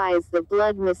 detoxifies the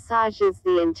blood, massages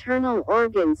the internal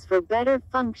organs for better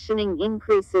functioning,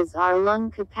 increases our lung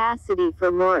capacity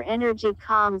for more energy,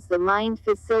 calms the mind,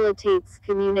 facilitates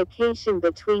communication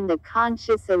between the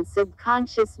conscious and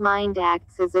subconscious mind,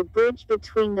 acts as a bridge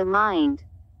between the mind,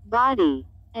 body,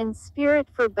 and spirit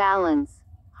for balance,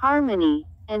 harmony,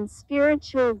 and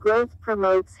spiritual growth,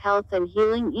 promotes health and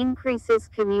healing, increases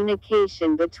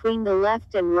communication between the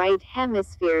left and right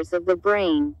hemispheres of the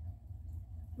brain.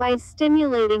 by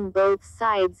stimulating both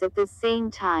sides at the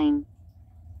same time.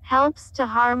 Helps to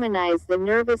harmonize the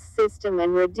nervous system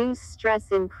and reduce stress,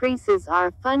 increases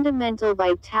our fundamental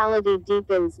vitality,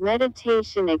 deepens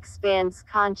meditation, expands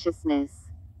consciousness.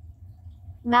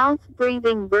 Mouth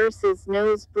breathing versus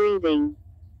nose breathing.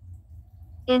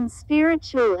 In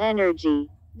spiritual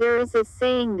energy, there is a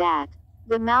saying that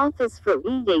the mouth is for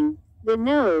eating, the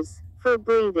nose for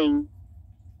breathing.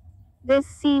 This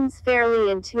seems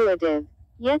fairly intuitive,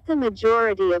 yet the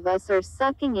majority of us are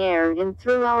sucking air in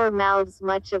through our mouths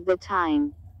much of the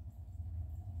time.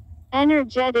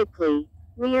 Energetically,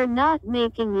 we are not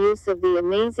making use of the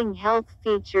amazing health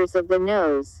features of the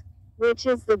nose, which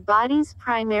is the body's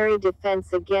primary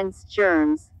defense against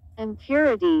germs,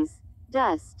 impurities,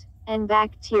 dust, and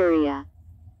bacteria.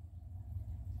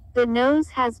 The nose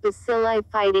has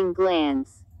bacilli-fighting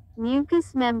glands,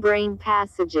 mucous membrane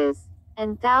passages,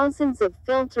 and thousands of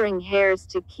filtering hairs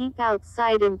to keep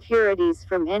outside impurities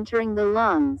from entering the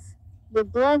lungs, the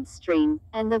bloodstream,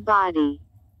 and the body.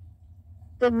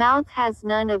 The mouth has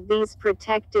none of these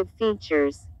protective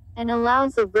features, and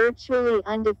allows a virtually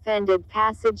undefended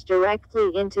passage directly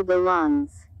into the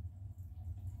lungs.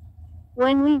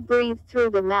 When we breathe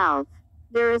through the mouth,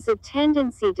 there is a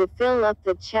tendency to fill up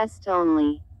the chest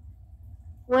only.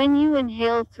 When you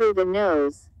inhale through the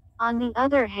nose, on the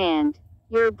other hand,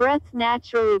 your breath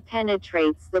naturally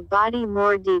penetrates the body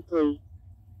more deeply.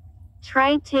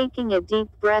 Try taking a deep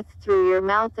breath through your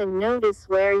mouth and notice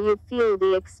where you feel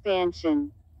the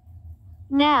expansion.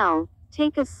 Now,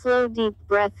 take a slow deep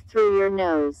breath through your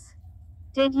nose.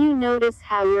 Did you notice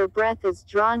how your breath is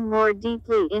drawn more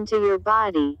deeply into your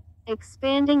body,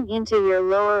 expanding into your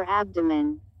lower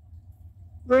abdomen?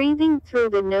 Breathing through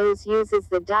the nose uses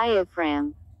the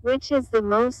diaphragm, which is the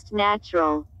most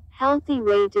natural, healthy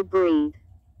way to breathe.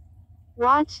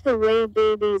 Watch the way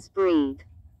babies breathe.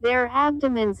 Their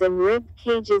abdomens and rib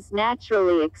cages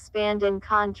naturally expand and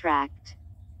contract.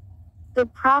 The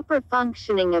proper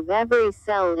functioning of every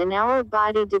cell in our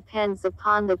body depends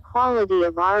upon the quality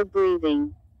of our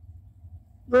breathing.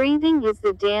 Breathing is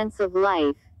the dance of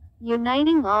life,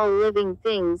 uniting all living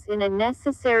things in a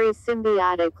necessary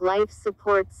symbiotic life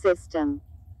support system.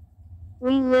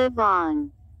 We live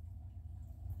on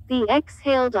the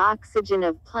exhaled oxygen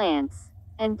of plants,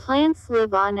 and plants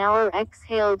live on our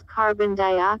exhaled carbon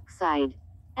dioxide.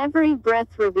 Every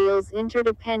breath reveals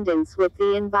interdependence with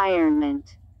the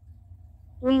environment.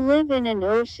 We live in an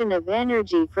ocean of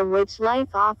energy from which life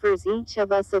offers each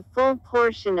of us a full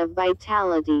portion of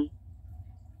vitality.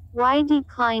 Why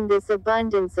decline this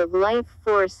abundance of life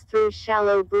force through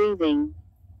shallow breathing?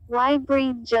 Why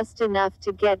breathe just enough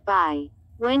to get by,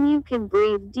 when you can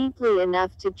breathe deeply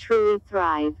enough to truly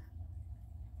thrive?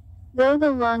 Though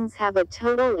the lungs have a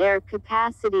total air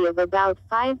capacity of about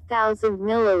 5,000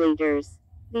 milliliters,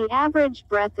 the average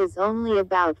breath is only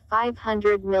about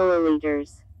 500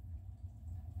 milliliters.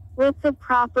 With the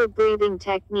proper breathing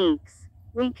techniques,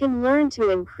 we can learn to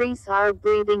increase our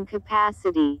breathing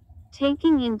capacity,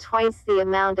 taking in twice the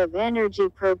amount of energy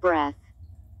per breath.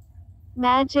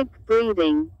 Magic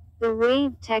breathing, the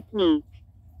wave technique.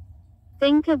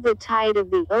 Think of the tide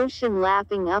of the ocean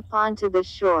lapping up onto the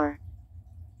shore.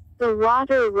 The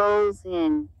water rolls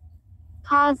in,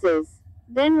 pauses,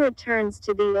 then returns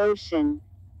to the ocean.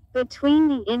 Between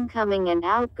the incoming and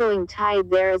outgoing tide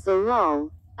there is a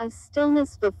lull, a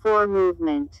stillness before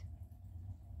movement.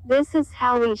 This is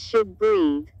how we should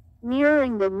breathe,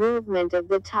 mirroring the movement of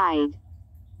the tide.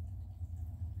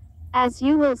 As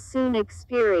you will soon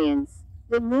experience,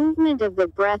 the movement of the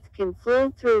breath can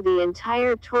flow through the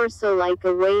entire torso like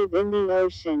a wave in the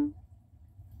ocean.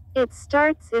 It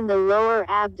starts in the lower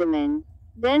abdomen,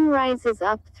 then rises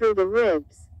up through the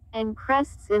ribs, and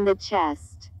crests in the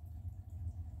chest.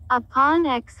 Upon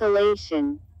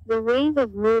exhalation, the wave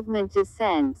of movement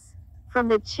descends, from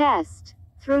the chest,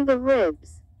 through the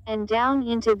ribs, and down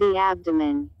into the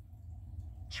abdomen.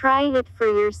 Try it for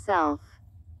yourself.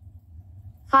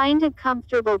 Find a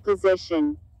comfortable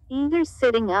position, either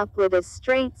sitting up with a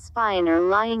straight spine or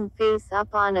lying face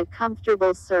up on a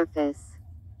comfortable surface.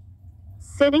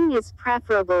 Sitting is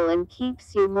preferable and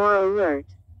keeps you more alert,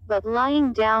 but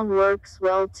lying down works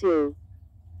well too.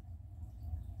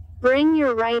 Bring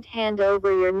your right hand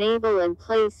over your navel and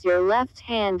place your left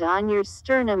hand on your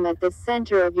sternum at the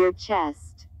center of your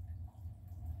chest.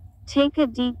 Take a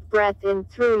deep breath in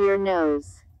through your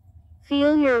nose.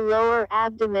 Feel your lower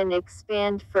abdomen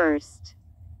expand first.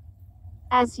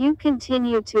 As you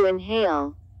continue to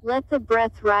inhale, let the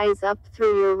breath rise up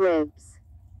through your ribs.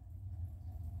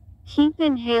 Keep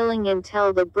inhaling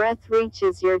until the breath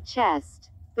reaches your chest,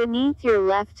 beneath your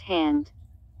left hand.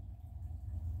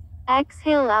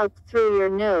 Exhale out through your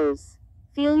nose.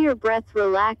 Feel your breath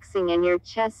relaxing and your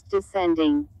chest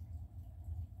descending.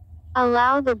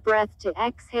 Allow the breath to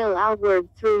exhale outward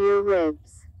through your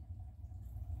ribs.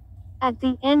 At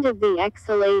the end of the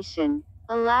exhalation,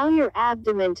 allow your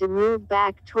abdomen to move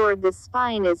back toward the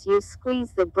spine as you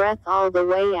squeeze the breath all the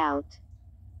way out.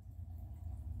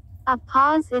 A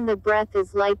pause in the breath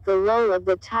is like the lull of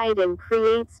the tide and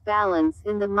creates balance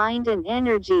in the mind and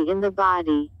energy in the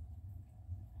body.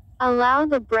 Allow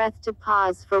the breath to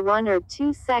pause for 1 or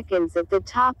 2 seconds at the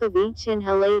top of each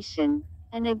inhalation,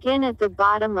 and again at the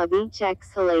bottom of each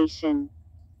exhalation.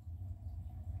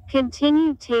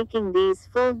 Continue taking these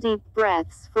full deep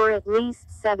breaths for at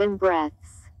least 7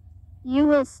 breaths. You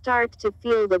will start to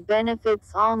feel the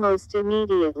benefits almost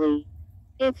immediately.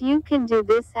 If you can do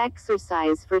this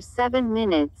exercise for 7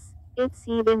 minutes, it's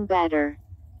even better.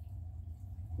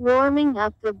 Warming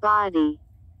up the body.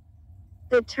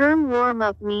 The term warm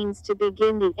up means to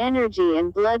begin the energy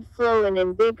and blood flow and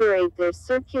invigorate their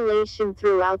circulation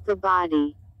throughout the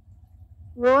body.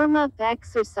 Warm-up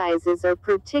exercises are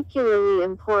particularly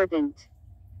important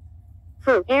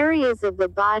for areas of the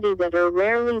body that are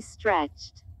rarely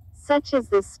stretched, such as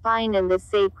the spine and the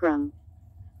sacrum.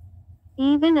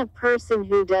 Even a person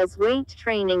who does weight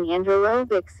training and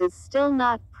aerobics is still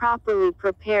not properly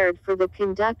prepared for the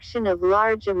conduction of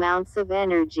large amounts of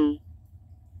energy.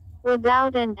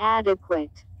 Without an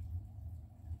adequate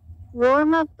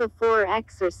warm-up before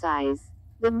exercise,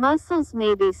 the muscles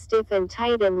may be stiff and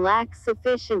tight and lack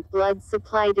sufficient blood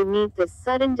supply to meet the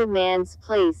sudden demands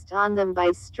placed on them by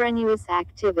strenuous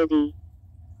activity.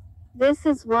 This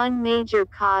is one major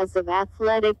cause of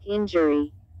athletic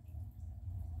injury.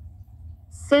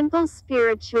 Simple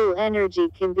spiritual energy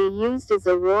can be used as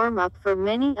a warm-up for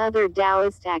many other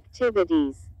Taoist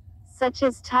activities, such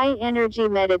as Tai energy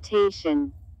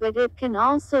meditation, but it can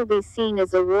also be seen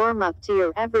as a warm-up to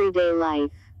your everyday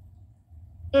life.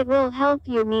 It will help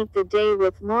you meet the day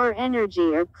with more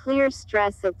energy or clear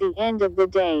stress at the end of the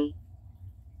day.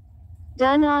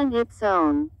 Done on its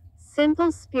own,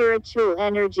 simple spiritual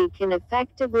energy can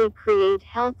effectively create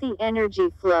healthy energy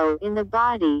flow in the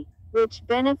body, which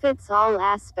benefits all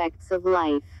aspects of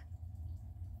life.